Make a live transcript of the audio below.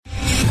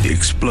The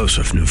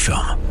explosive new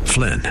film,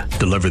 Flynn,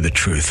 deliver the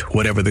truth,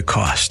 whatever the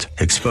cost,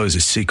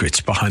 exposes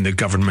secrets behind the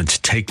government's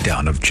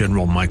takedown of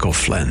General Michael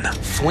Flynn.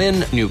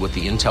 Flynn knew what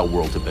the intel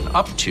world had been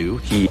up to.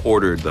 He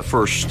ordered the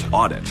first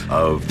audit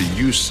of the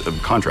use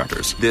of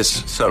contractors.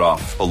 This set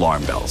off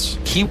alarm bells.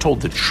 He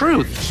told the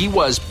truth. He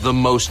was the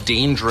most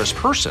dangerous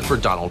person for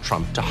Donald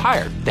Trump to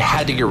hire. They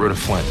had to get rid of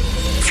Flynn.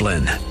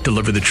 Flynn,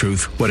 deliver the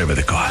truth, whatever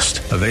the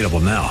cost. Available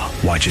now.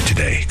 Watch it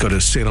today. Go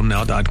to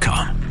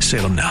salemnow.com.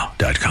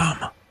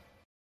 salemnow.com.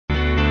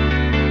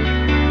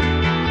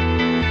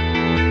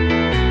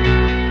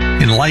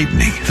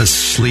 Enlightening the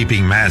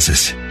sleeping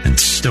masses and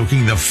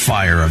stoking the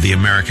fire of the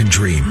American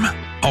dream.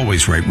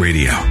 Always Right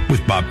Radio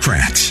with Bob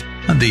Frantz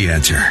on The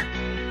Answer.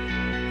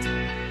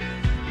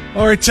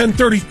 All right,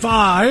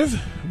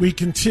 10:35. We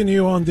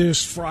continue on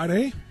this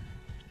Friday.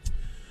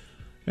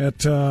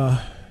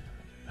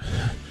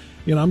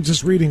 I'm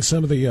just reading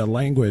some of the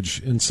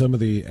language in some of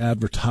the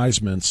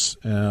advertisements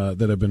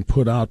that have been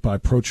put out by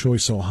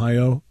Pro-Choice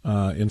Ohio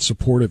in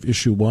support of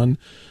Issue 1,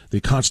 the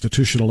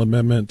constitutional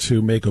amendment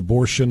to make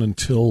abortion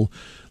until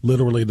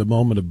literally the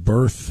moment of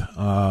birth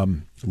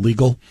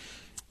legal.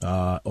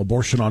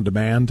 Abortion on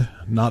demand,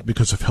 not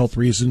because of health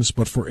reasons,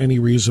 but for any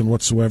reason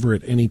whatsoever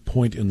at any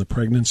point in the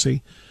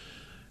pregnancy.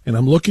 And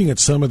I'm looking at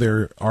some of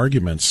their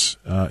arguments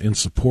in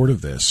support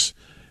of this.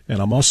 And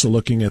I'm also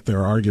looking at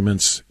their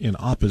arguments in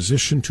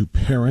opposition to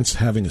parents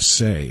having a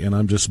say. And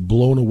I'm just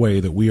blown away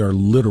that we are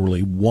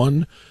literally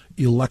one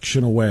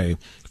election away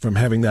from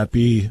having that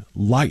be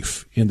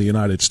life in the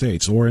United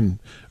States, in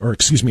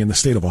the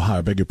state of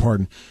Ohio, beg your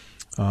pardon,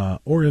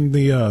 or in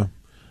the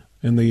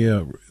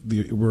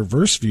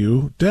reverse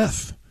view,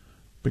 death,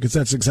 because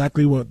that's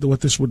exactly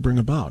what this would bring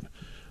about.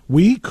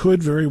 We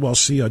could very well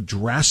see a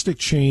drastic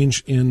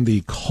change in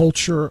the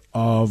culture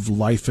of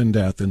life and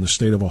death in the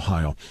state of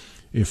Ohio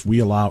if we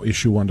allow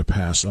Issue 1 to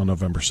pass on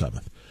November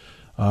 7th.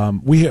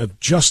 We have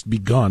just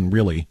begun,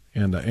 really,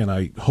 and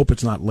I hope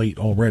it's not late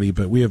already,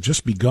 but we have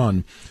just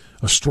begun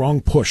a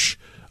strong push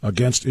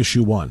against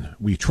Issue 1.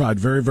 We tried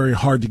very, very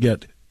hard to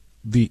get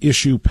the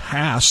issue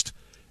passed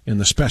in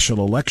the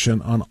special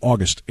election on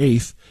August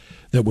 8th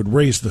that would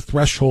raise the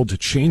threshold to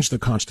change the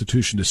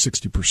Constitution to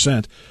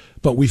 60%,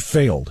 but we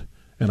failed.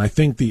 And I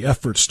think the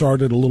effort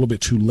started a little bit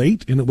too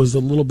late, and it was a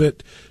little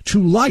bit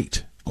too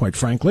light, quite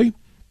frankly,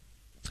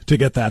 to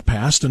get that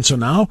passed. And so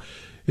now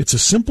it's a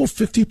simple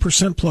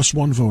 50% plus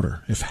one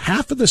voter. If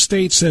half of the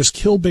state says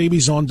kill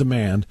babies on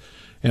demand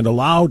and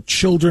allow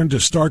children to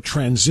start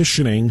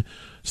transitioning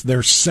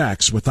their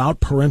sex without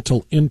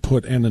parental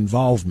input and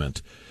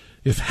involvement,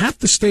 if half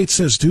the state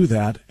says do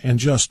that and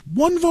just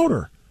one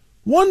voter,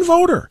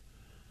 if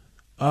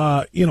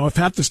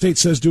half the state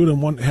says do it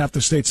and half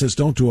the state says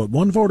don't do it,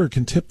 one voter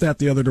can tip that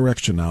the other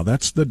direction now.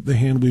 That's the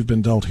hand we've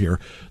been dealt here.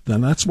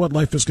 Then that's what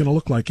life is going to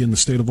look like in the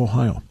state of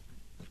Ohio.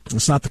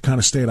 It's not the kind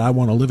of state I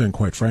want to live in,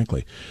 quite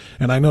frankly.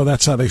 And I know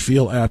that's how they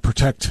feel at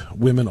Protect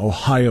Women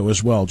Ohio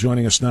as well.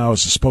 Joining us now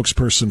is the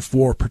spokesperson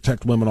for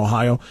Protect Women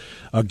Ohio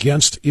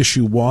against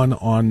Issue 1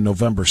 on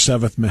November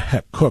 7th,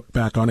 Mehek Cooke,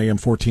 back on AM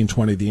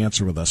 1420, The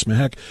Answer with us.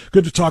 Mehek,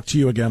 good to talk to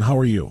you again. How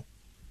are you?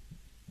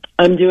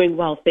 I'm doing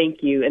well,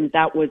 thank you. And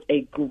that was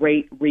a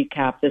great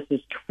recap. This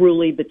is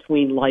truly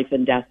between life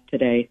and death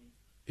today.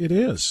 It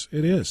is.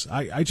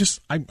 I'm just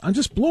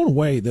blown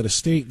away that a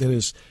state that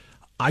is,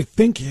 I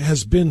think,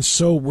 has been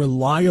so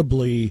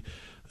reliably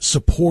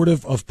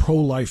supportive of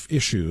pro-life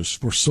issues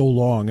for so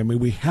long. I mean,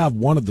 we have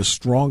one of the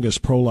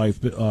strongest pro-life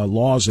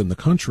laws in the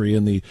country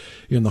in the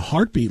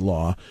heartbeat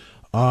law.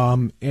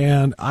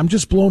 And I'm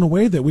just blown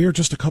away that we are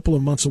just a couple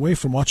of months away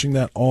from watching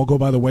that all go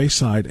by the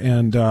wayside,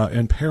 and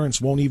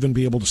parents won't even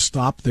be able to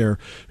stop their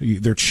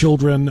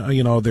children,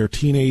 their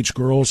teenage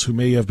girls who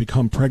may have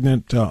become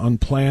pregnant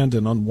unplanned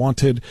and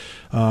unwanted.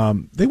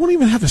 They won't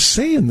even have a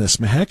say in this,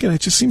 Mehek, and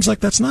it just seems like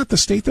that's not the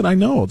state that I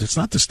know. It's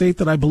not the state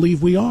that I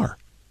believe we are.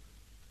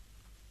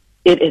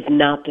 It is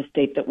not the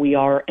state that we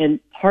are, and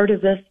part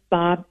of this,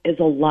 Bob, is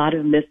a lot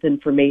of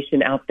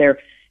misinformation out there.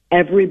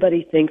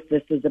 Everybody thinks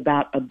this is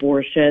about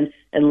abortion,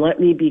 and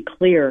let me be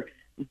clear,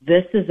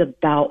 this is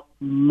about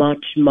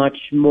much, much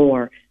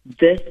more.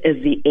 This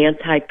is the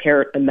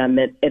Anti-Parent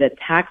Amendment. It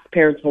attacks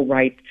parental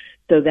rights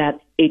so that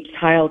a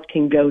child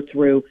can go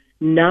through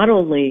not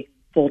only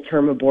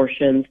full-term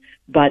abortions,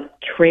 but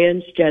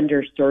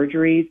transgender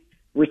surgeries,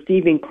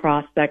 receiving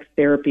cross-sex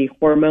therapy,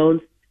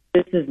 hormones.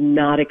 This is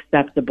not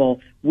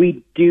acceptable.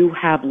 We do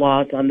have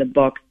laws on the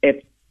books.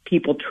 If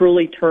people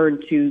truly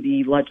turn to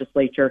the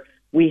legislature,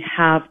 we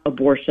have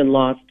abortion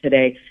laws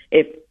today.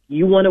 If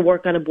you want to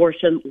work on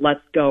abortion,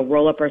 let's go.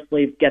 Roll up our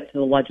sleeves, get to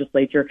the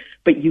legislature.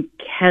 But you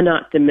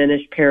cannot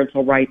diminish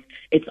parental rights.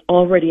 It's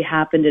already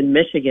happened in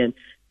Michigan.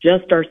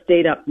 Just our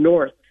state up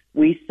north,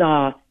 we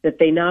saw that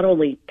they not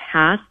only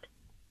passed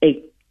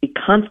a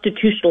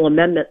constitutional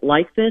amendment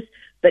like this,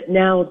 but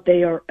now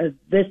they are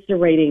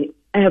eviscerating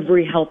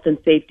every health and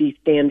safety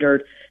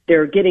standard.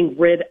 They're getting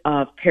rid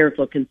of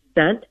parental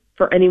consent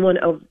for anyone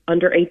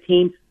under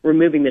 18,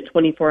 removing the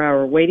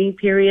 24-hour waiting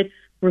period,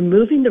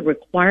 removing the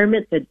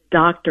requirement that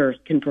doctors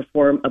can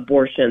perform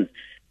abortions.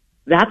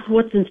 That's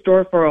what's in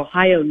store for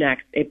Ohio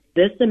next. If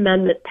this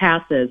amendment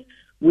passes,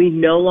 we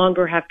no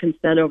longer have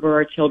consent over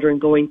our children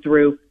going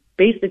through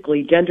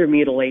basically gender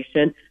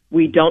mutilation.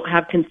 We don't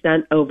have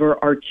consent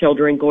over our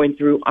children going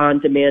through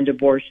on-demand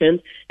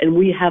abortions, and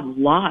we have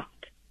lost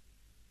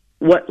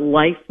what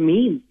life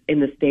means in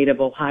the state of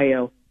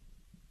Ohio.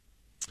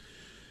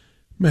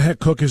 Mehek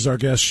Cooke is our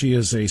guest. She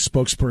is a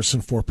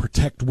spokesperson for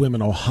Protect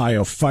Women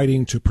Ohio,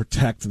 fighting to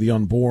protect the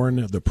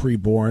unborn, the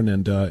preborn,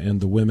 and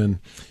the women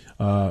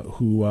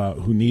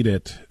who need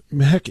it.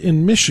 Mehek,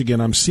 in Michigan,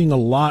 I'm seeing a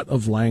lot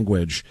of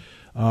language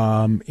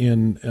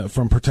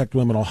from Protect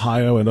Women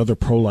Ohio and other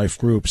pro-life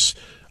groups.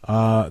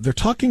 They're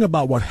talking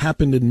about what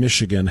happened in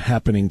Michigan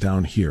happening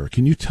down here.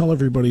 Can you tell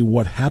everybody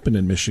what happened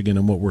in Michigan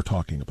and what we're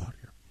talking about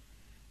here?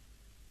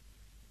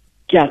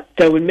 Yes.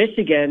 So in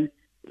Michigan,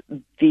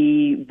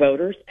 the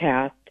voters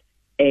passed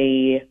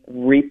a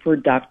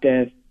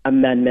reproductive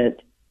amendment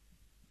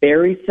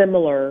very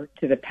similar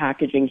to the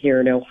packaging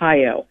here in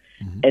Ohio.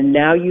 Mm-hmm. And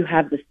now you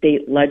have the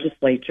state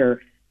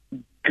legislature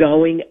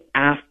going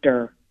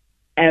after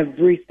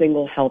every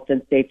single health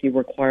and safety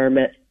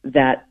requirement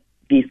that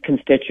these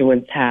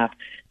constituents have.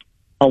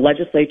 A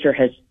legislature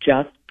has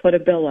just put a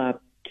bill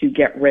up to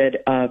get rid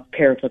of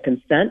parental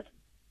consent,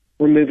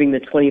 removing the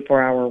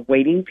 24-hour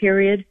waiting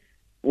period,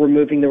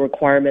 removing the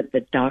requirement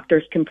that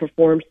doctors can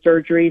perform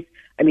surgeries.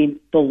 I mean,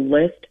 the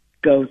list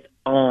goes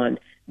on.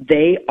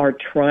 They are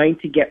trying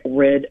to get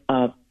rid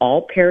of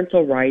all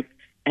parental rights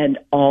and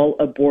all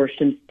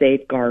abortion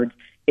safeguards.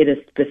 It is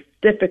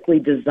specifically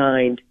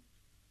designed,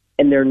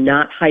 and they're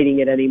not hiding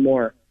it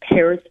anymore.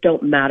 Parents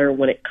don't matter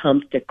when it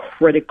comes to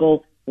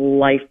critical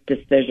life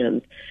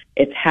decisions.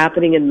 It's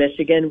happening in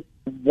Michigan,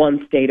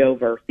 one state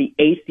over. The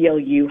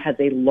ACLU has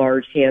a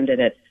large hand in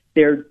it.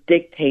 They're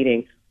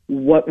dictating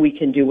what we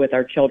can do with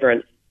our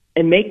children.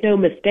 And make no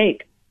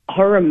mistake,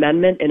 our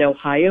amendment in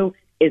Ohio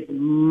is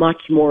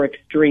much more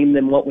extreme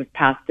than what was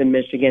passed in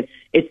Michigan.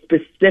 It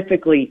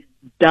specifically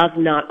does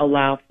not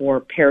allow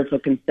for parental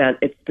consent.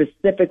 It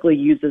specifically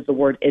uses the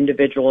word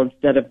individual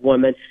instead of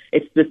woman.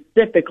 It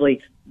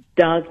specifically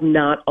does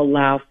not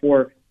allow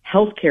for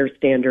healthcare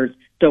standards.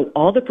 So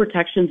all the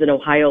protections in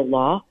Ohio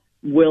law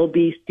will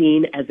be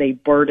seen as a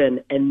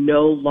burden and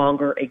no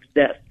longer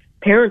exist.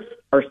 Parents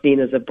are seen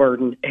as a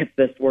burden if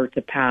this were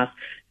to pass.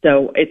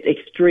 So it's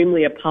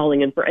extremely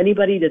appalling. And for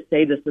anybody to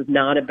say this is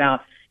not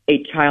about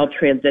a child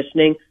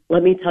transitioning,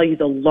 let me tell you,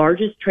 the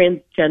largest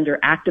transgender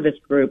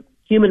activist group,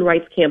 Human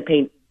Rights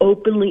Campaign,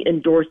 openly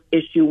endorsed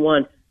Issue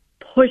 1,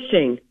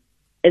 pushing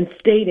and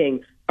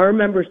stating our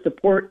members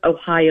support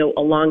Ohio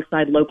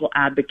alongside local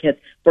advocates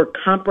for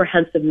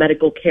comprehensive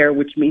medical care,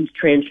 which means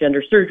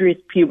transgender surgeries,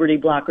 puberty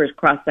blockers,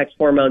 cross-sex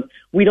hormones.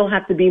 We don't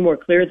have to be more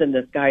clear than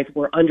this, guys.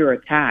 We're under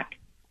attack.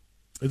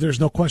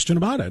 There's no question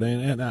about it.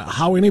 And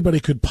how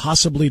anybody could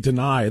possibly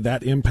deny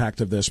that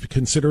impact of this,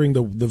 considering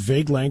the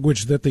vague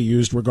language that they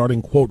used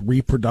regarding, quote,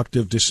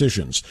 reproductive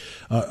decisions.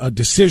 A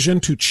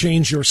decision to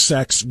change your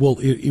sex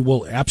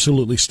will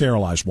absolutely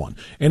sterilize one.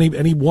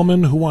 Any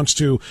woman who wants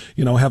to,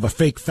 have a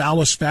fake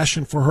phallus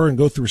fashioned for her and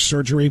go through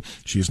surgery,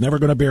 she's never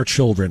going to bear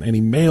children.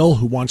 Any male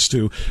who wants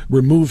to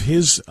remove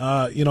his,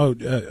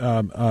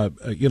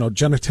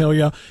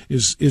 genitalia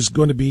is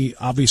going to be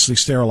obviously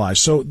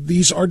sterilized. So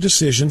these are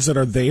decisions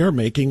that they are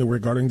making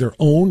regarding their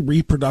own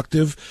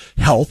reproductive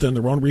health and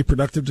their own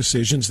reproductive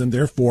decisions, and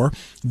therefore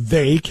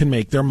they can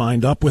make their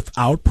mind up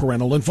without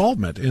parental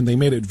involvement. And they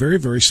made it very,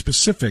 very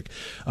specific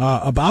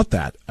about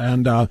that.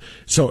 And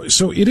so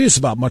it is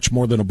about much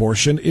more than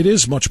abortion. It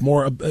is much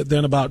more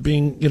than about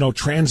being,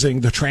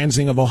 the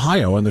transing of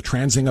Ohio and the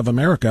transing of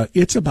America.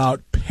 It's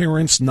about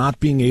parents not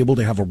being able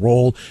to have a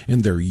role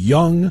in their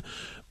young,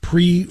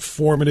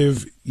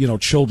 pre-formative,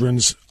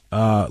 children's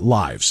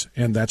lives,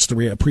 and that's the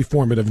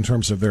preformative in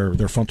terms of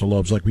their frontal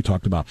lobes, like we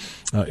talked about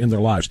in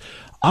their lives.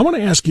 I want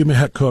to ask you,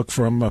 Mehek Cooke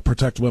from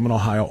Protect Women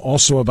Ohio,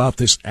 also about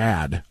this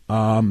ad.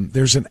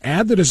 There's an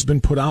ad that has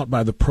been put out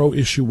by the Pro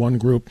Issue 1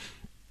 group,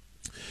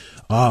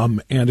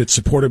 and it's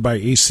supported by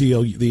the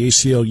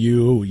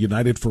ACLU,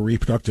 United for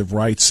Reproductive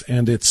Rights,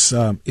 and it's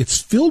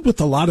filled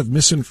with a lot of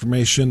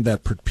misinformation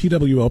that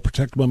PWO,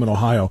 Protect Women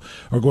Ohio,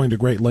 are going to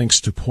great lengths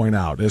to point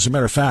out. As a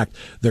matter of fact,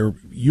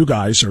 you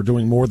guys are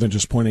doing more than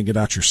just pointing it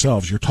out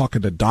yourselves. You're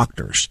talking to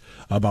doctors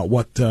about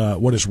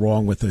what is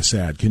wrong with this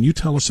ad. Can you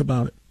tell us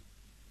about it?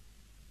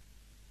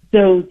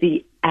 So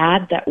the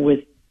ad that was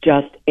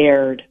just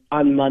aired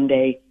on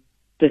Monday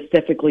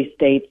specifically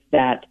states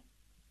that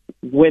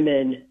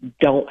women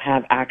don't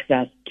have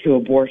access to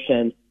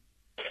abortion.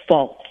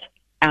 False.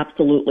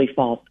 Absolutely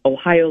false.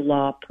 Ohio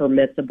law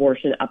permits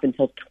abortion up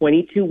until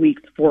 22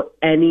 weeks for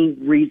any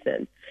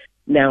reason.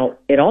 Now,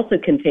 it also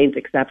contains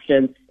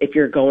exceptions if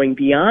you're going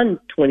beyond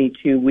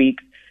 22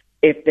 weeks,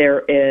 if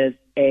there is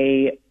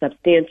a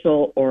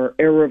substantial or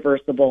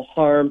irreversible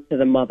harm to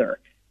the mother.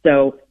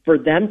 So for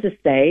them to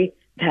say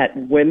that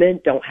women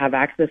don't have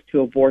access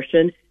to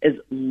abortion is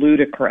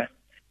ludicrous.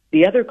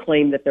 The other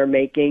claim that they're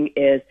making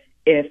is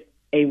if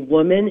a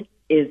woman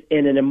is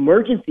in an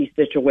emergency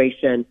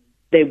situation,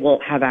 they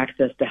won't have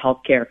access to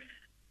health care.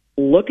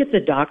 look at the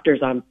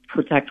doctors on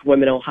Protect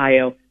Women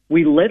Ohio.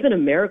 We live in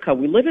America.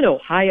 We live in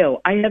Ohio.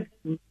 I have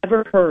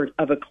never heard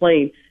of a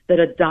claim that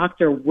a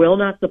doctor will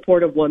not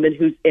support a woman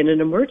who's in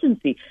an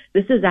emergency.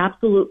 This is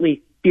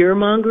absolutely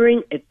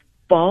fear-mongering. It's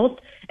false,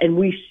 and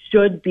we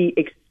should be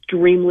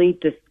extremely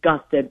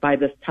disgusted by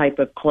this type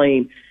of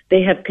claim.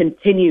 They have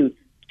continued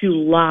to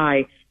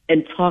lie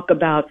and talk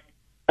about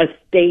a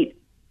state,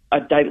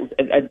 a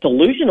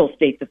delusional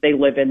state that they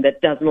live in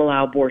that doesn't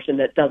allow abortion,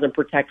 that doesn't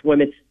protect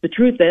women. The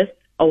truth is,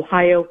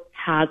 Ohio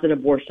has an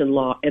abortion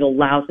law. It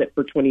allows it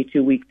for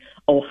 22 weeks.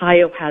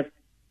 Ohio has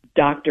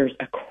doctors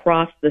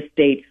across the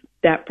state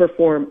that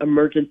perform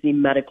emergency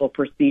medical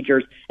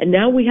procedures. And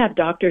now we have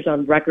doctors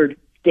on record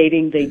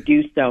stating they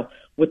do so.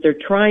 What they're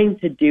trying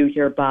to do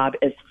here, Bob,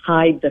 is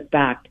hide the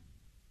fact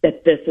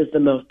that this is the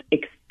most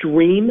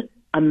extreme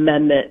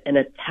amendment and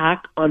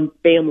attack on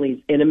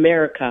families in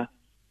America.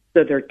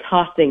 So they're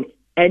tossing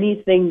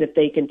anything that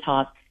they can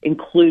toss,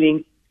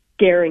 including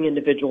scaring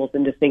individuals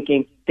into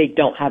thinking they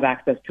don't have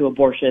access to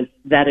abortion.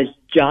 That is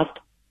just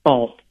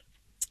false.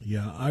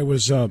 Yeah, I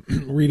was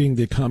reading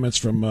the comments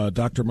from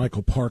Dr.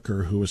 Michael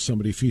Parker, who was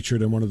somebody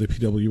featured in one of the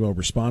PWO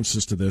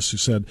responses to this, who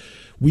said,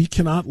 "We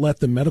cannot let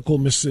the medical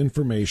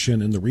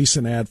misinformation in the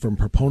recent ad from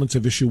proponents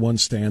of Issue 1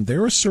 stand.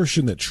 Their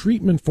assertion that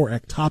treatment for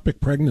ectopic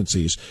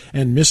pregnancies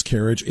and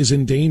miscarriage is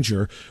in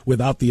danger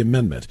without the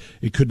amendment.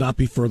 It could not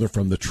be further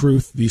from the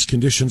truth. These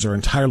conditions are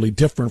entirely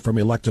different from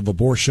elective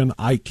abortion.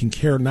 I can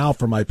care now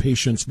for my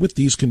patients with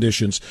these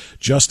conditions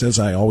just as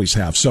I always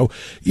have." So,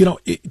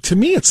 to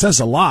me, it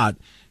says a lot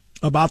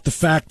about the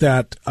fact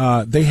that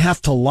they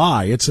have to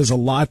lie. It says a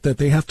lot that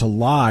they have to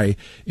lie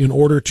in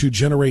order to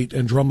generate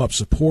and drum up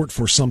support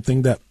for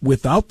something that,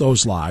 without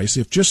those lies,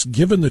 if just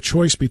given the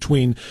choice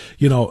between,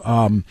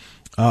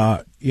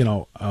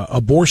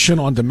 abortion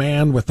on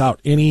demand without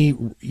any,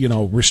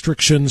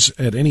 restrictions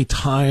at any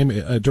time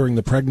during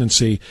the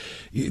pregnancy,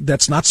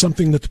 that's not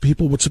something that the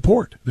people would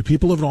support. The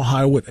people of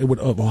Ohio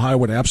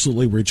would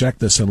absolutely reject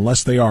this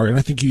unless they are, and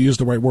I think you used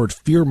the right word,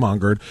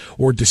 fear-mongered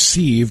or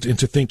deceived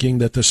into thinking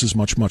that this is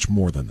much, much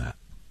more than that.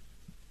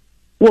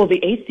 Well,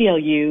 the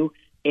ACLU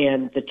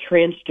and the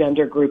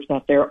transgender groups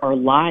out there are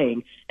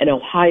lying, and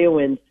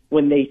Ohioans,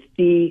 when they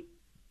see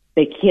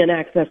they can't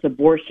access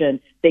abortion,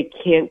 they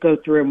can't go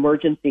through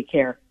emergency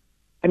care.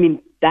 I mean,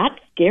 that's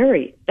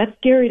scary. That's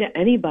scary to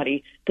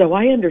anybody. So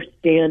I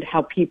understand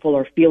how people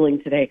are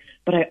feeling today,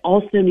 but I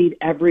also need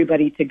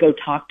everybody to go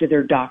talk to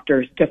their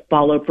doctors, to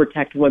follow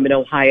Protect Women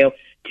Ohio,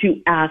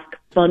 to ask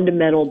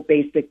fundamental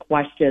basic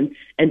questions,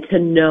 and to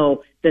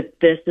know that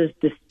this is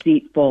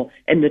deceitful.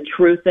 And the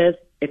truth is,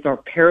 it's our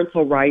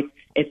parental rights.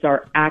 It's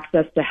our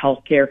access to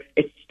health care.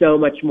 It's so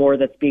much more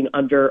that's being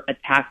under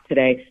attack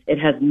today. It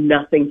has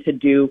nothing to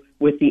do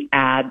with the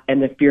ad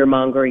and the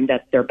fear-mongering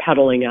that they're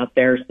peddling out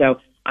there. So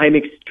I'm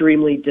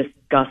extremely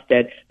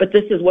disgusted. But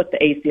this is what the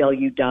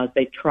ACLU does.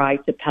 They try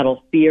to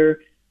peddle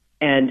fear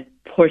and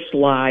push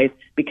lies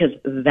because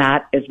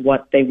that is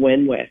what they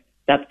win with.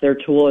 That's their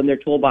tool in their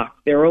toolbox,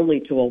 their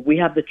only tool. We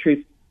have the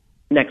truth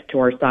next to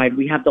our side.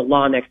 We have the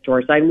law next to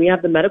our side. And we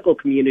have the medical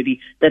community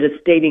that is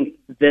stating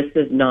this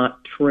is not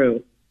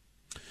true.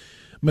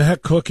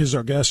 Mehek Cooke is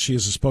our guest. She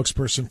is a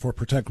spokesperson for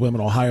Protect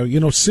Women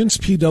Ohio. Since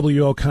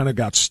PWO kind of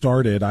got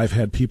started, I've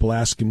had people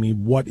asking me,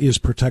 what is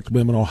Protect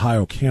Women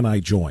Ohio? Can I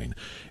join?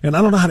 And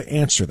I don't know how to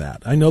answer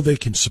that. I know they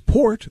can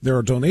support. There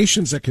are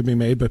donations that can be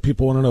made, but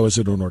people want to know, is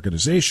it an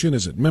organization?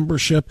 Is it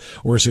membership?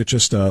 Or is it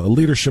just a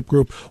leadership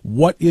group?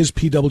 What is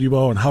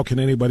PWO, and how can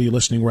anybody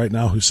listening right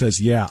now who says,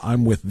 yeah,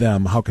 I'm with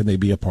them, how can they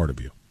be a part of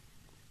you?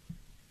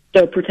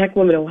 So Protect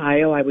Women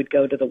Ohio, I would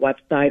go to the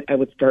website. I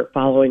would start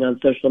following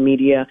on social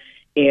media.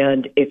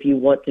 And if you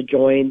want to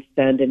join,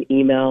 send an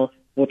email.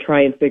 We'll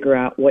try and figure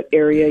out what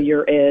area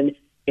you're in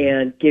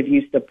and give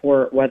you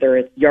support, whether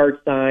it's yard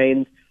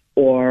signs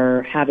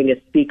or having a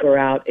speaker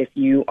out if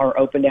you are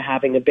open to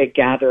having a big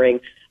gathering.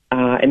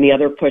 And the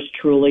other push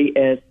truly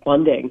is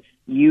funding.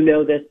 You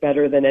know this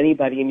better than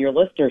anybody, and your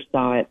listeners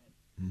saw it.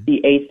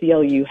 The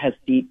ACLU has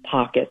deep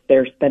pockets.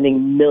 They're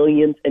spending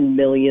millions and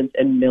millions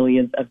and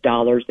millions of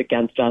dollars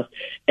against us,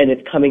 and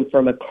it's coming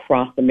from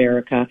across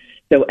America.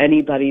 So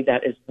anybody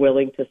that is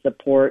willing to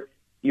support,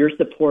 your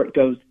support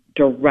goes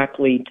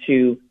directly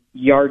to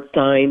yard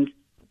signs,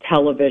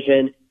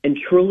 television, and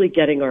truly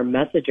getting our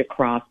message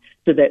across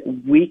so that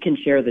we can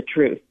share the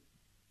truth.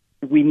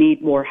 We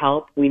need more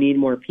help. We need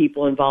more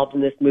people involved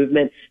in this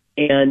movement.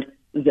 And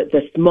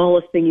the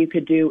smallest thing you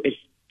could do is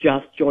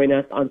just join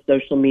us on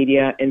social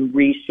media and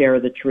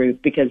reshare the truth,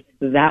 because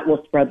that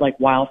will spread like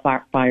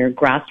wildfire.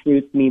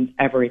 Grassroots means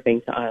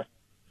everything to us.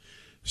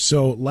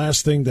 So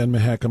last thing then,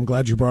 Mehek, I'm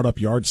glad you brought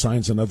up yard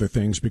signs and other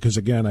things, because,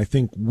 again, I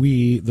think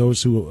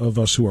those of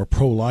us who are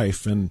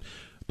pro-life, and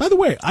by the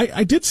way,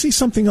 I did see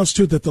something else,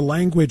 too, that the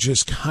language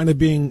is kind of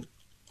being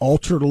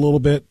altered a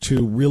little bit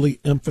to really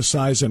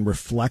emphasize and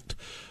reflect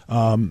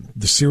the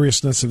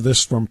seriousness of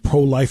this, from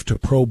pro-life to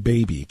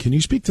pro-baby. Can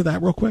you speak to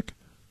that real quick?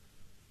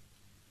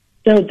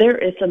 So there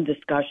is some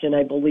discussion.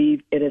 I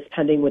believe it is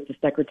pending with the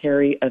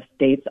Secretary of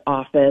State's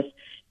office,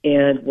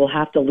 and we'll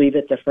have to leave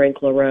it to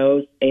Frank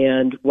LaRose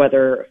and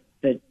whether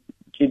the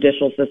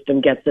judicial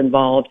system gets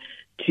involved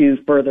to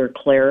further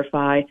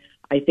clarify.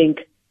 I think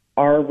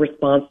our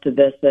response to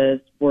this is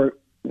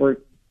we're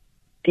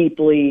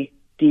deeply,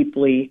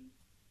 deeply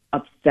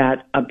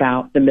upset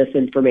about the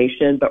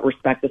misinformation, but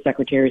respect the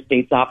Secretary of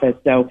State's office.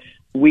 So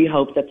we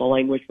hope that the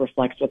language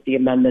reflects what the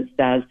amendment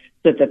says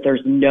so that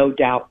there's no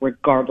doubt,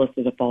 regardless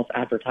of the false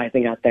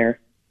advertising out there.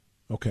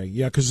 Okay,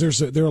 yeah, because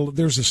there's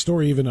a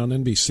story even on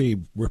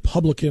NBC.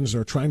 Republicans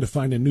are trying to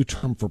find a new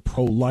term for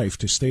pro-life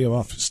to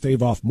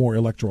stave off more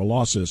electoral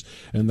losses,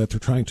 and that they're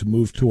trying to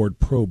move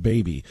toward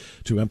pro-baby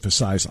to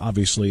emphasize,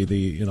 obviously,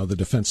 the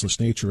defenseless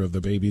nature of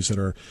the babies that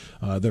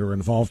are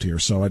involved here.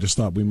 So I just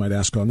thought we might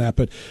ask on that.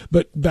 But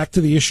back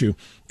to the issue,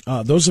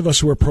 those of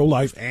us who are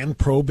pro-life and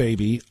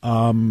pro-baby.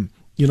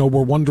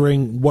 We're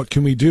wondering what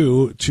can we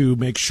do to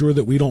make sure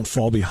that we don't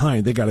fall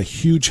behind. They got a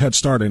huge head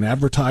start in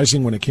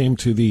advertising when it came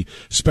to the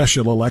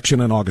special election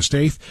on August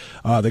 8th.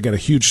 They got a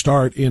huge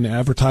start in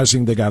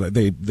advertising.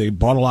 They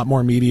bought a lot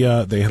more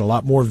media. They had a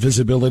lot more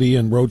visibility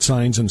and road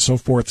signs and so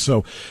forth.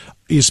 So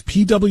is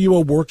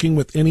PWO working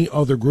with any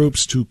other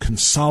groups to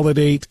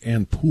consolidate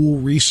and pool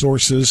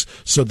resources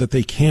so that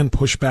they can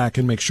push back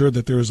and make sure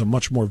that there is a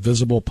much more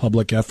visible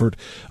public effort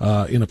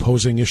in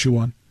opposing issue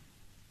 1?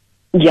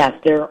 Yes,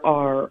 there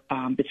are,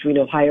 between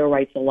Ohio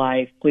Right to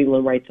Life,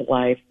 Cleveland Right to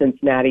Life,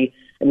 Cincinnati,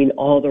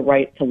 all the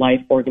Right to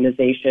Life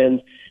organizations,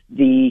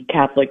 the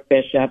Catholic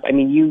Bishop,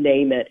 you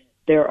name it.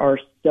 There are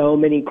so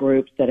many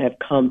groups that have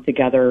come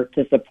together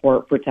to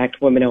support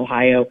Protect Women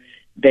Ohio.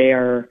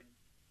 They're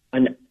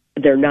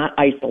not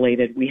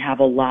isolated. We have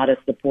a lot of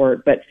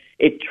support, but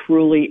it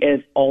truly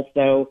is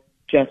also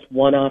just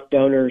one-off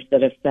donors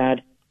that have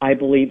said, I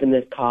believe in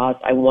this cause.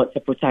 I want to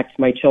protect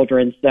my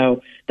children.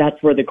 So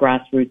that's where the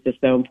grassroots is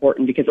so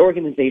important, because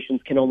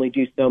organizations can only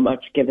do so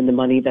much given the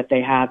money that they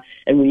have.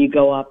 And when you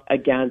go up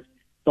against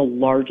the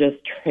largest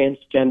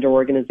transgender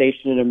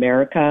organization in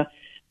America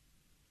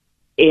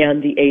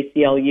and the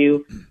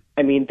ACLU,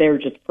 they're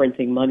just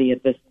printing money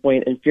at this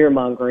point and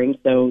fear-mongering,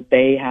 so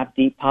they have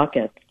deep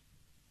pockets.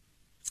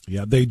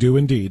 Yeah, they do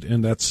indeed,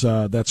 and that's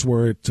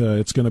where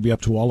it's going to be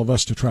up to all of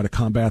us to try to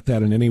combat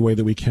that in any way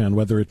that we can,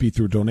 whether it be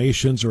through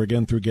donations or,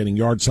 again, through getting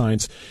yard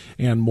signs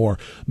and more.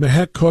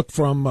 Mehek Cooke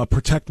from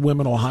Protect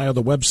Women Ohio.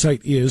 The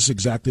website is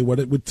exactly what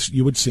it would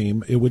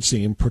seem,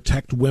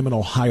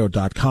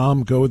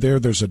 protectwomenohio.com. Go there.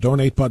 There's a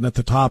donate button at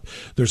the top.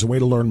 There's a way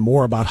to learn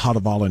more about how to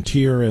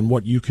volunteer and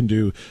what you can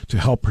do to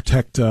help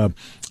protect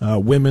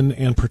women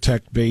and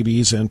protect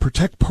babies and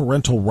protect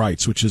parental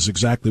rights, which is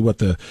exactly what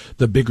the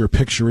bigger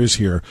picture is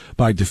here,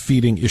 by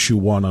defeating issue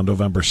 1 on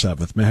November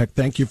 7th. Mehek,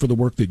 thank you for the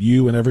work that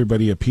you and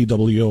everybody at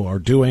PWO are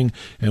doing,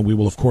 and we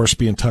will, of course,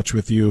 be in touch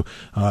with you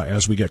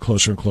as we get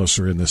closer and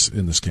closer in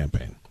this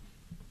campaign.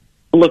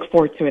 Look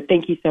forward to it.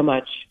 Thank you so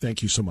much.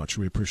 Thank you so much.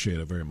 We appreciate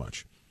it very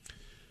much.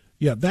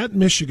 Yeah, that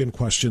Michigan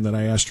question that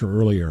I asked her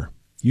earlier,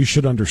 you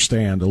should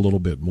understand a little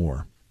bit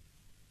more.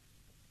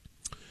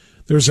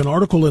 There's an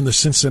article in the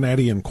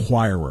Cincinnati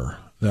Enquirer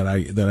that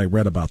I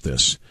read about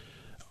this.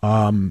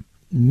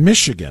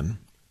 Michigan,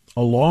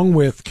 along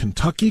with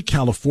Kentucky,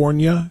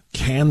 California,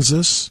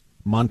 Kansas,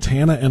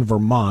 Montana, and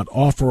Vermont,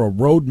 offer a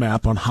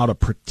roadmap on how to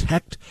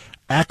protect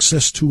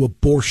access to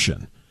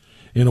abortion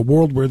in a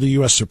world where the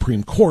U.S.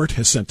 Supreme Court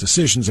has sent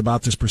decisions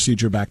about this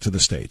procedure back to the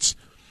states.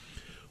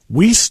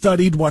 We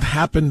studied what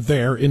happened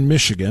there in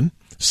Michigan,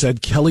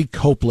 said Kelly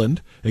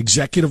Copeland,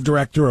 executive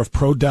director of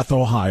Pro-Death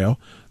Ohio.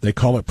 They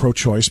call it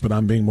pro-choice, but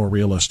I'm being more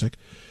realistic,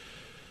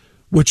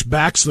 which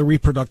backs the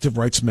reproductive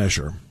rights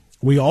measure.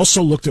 We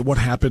also looked at what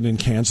happened in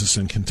Kansas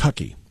and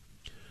Kentucky.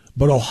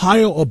 But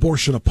Ohio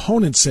abortion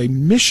opponents say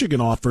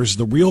Michigan offers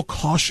the real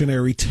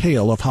cautionary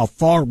tale of how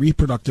far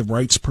reproductive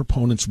rights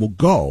proponents will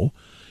go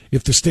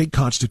if the state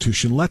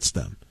constitution lets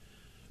them.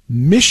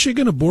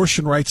 Michigan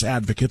abortion rights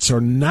advocates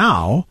are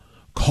now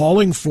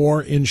calling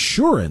for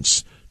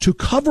insurance to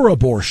cover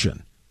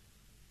abortion.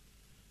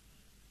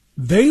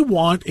 They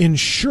want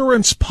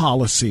insurance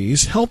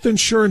policies, health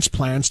insurance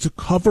plans, to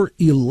cover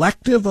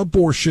elective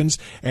abortions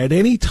at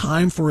any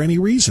time for any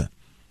reason.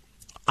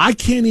 I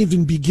can't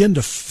even begin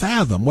to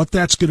fathom what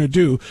that's going to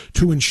do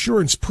to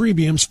insurance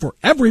premiums for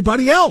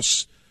everybody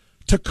else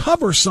to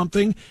cover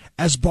something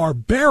as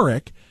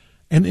barbaric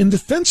and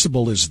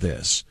indefensible as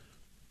this.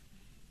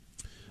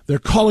 They're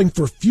calling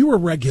for fewer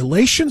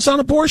regulations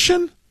on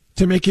abortion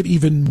to make it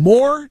even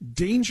more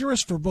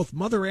dangerous for both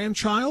mother and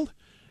child,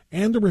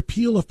 and a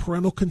repeal of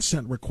parental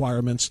consent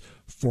requirements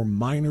for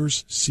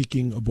minors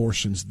seeking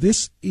abortions.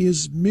 This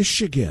is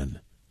Michigan.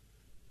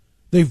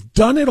 They've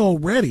done it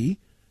already.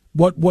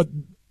 What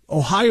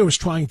Ohio is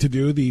trying to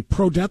do, the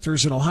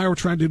pro-deathers in Ohio are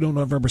trying to do on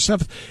November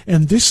 7th,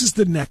 and this is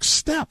the next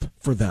step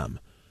for them.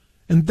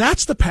 And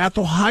that's the path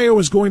Ohio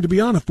is going to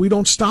be on if we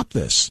don't stop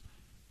this.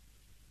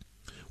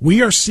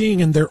 We are seeing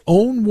in their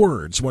own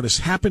words what is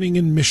happening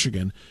in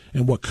Michigan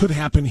and what could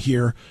happen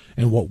here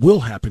and what will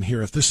happen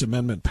here if this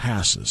amendment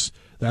passes.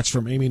 That's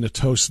from Amy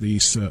Natos, the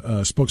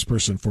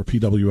spokesperson for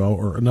PWO,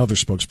 or another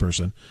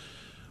spokesperson.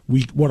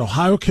 What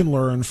Ohio can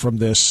learn from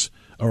this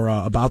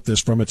about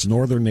this from its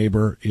northern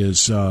neighbor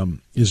is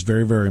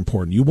very, very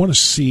important. You want to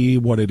see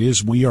what it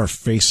is we are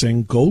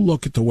facing. Go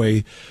look at the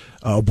way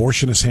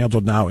abortion is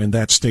handled now in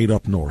that state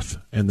up north,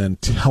 and then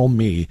tell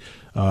me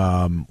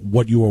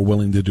what you are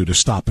willing to do to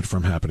stop it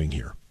from happening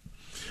here.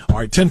 All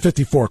right,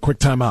 10:54, quick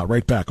time out.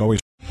 Right back. Always.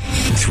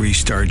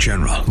 3-star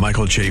General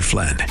Michael J.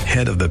 Flynn,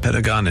 head of the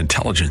Pentagon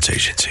Intelligence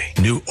Agency,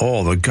 knew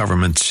all the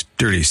government's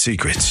dirty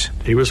secrets.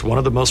 He was one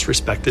of the most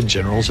respected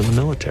generals in the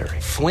military.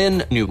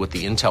 Flynn knew what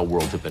the intel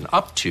world had been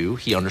up to.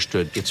 He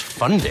understood its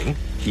funding.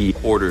 He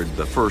ordered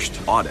the first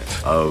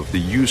audit of the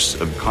use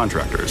of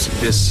contractors.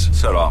 This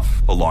set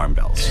off alarm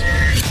bells.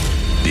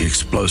 The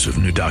explosive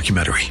new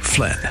documentary,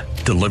 Flynn,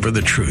 Deliver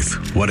the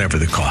Truth, Whatever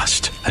the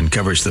Cost,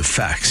 uncovers the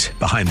facts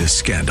behind this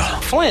scandal.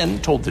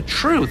 Flynn told the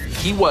truth.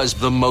 He was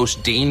the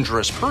most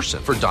dangerous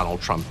person for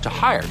Donald Trump to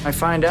hire. I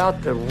find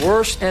out the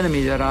worst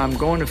enemy that I'm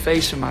going to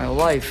face in my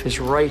life is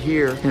right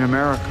here in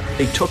America.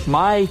 They took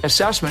my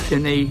assessment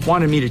and they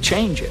wanted me to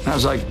change it. And I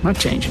was like, I'm not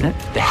changing it.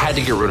 They had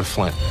to get rid of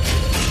Flynn.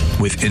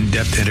 With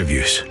in-depth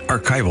interviews,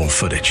 archival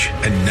footage,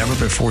 and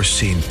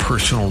never-before-seen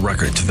personal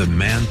records of the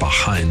man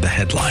behind the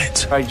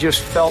headlines. I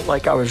just felt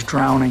like I was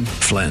drowning.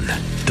 Flynn,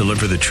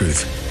 Deliver the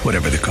Truth,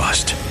 Whatever the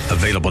Cost.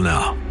 Available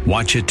now.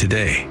 Watch it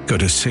today. Go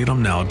to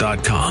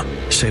salemnow.com.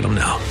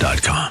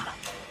 salemnow.com.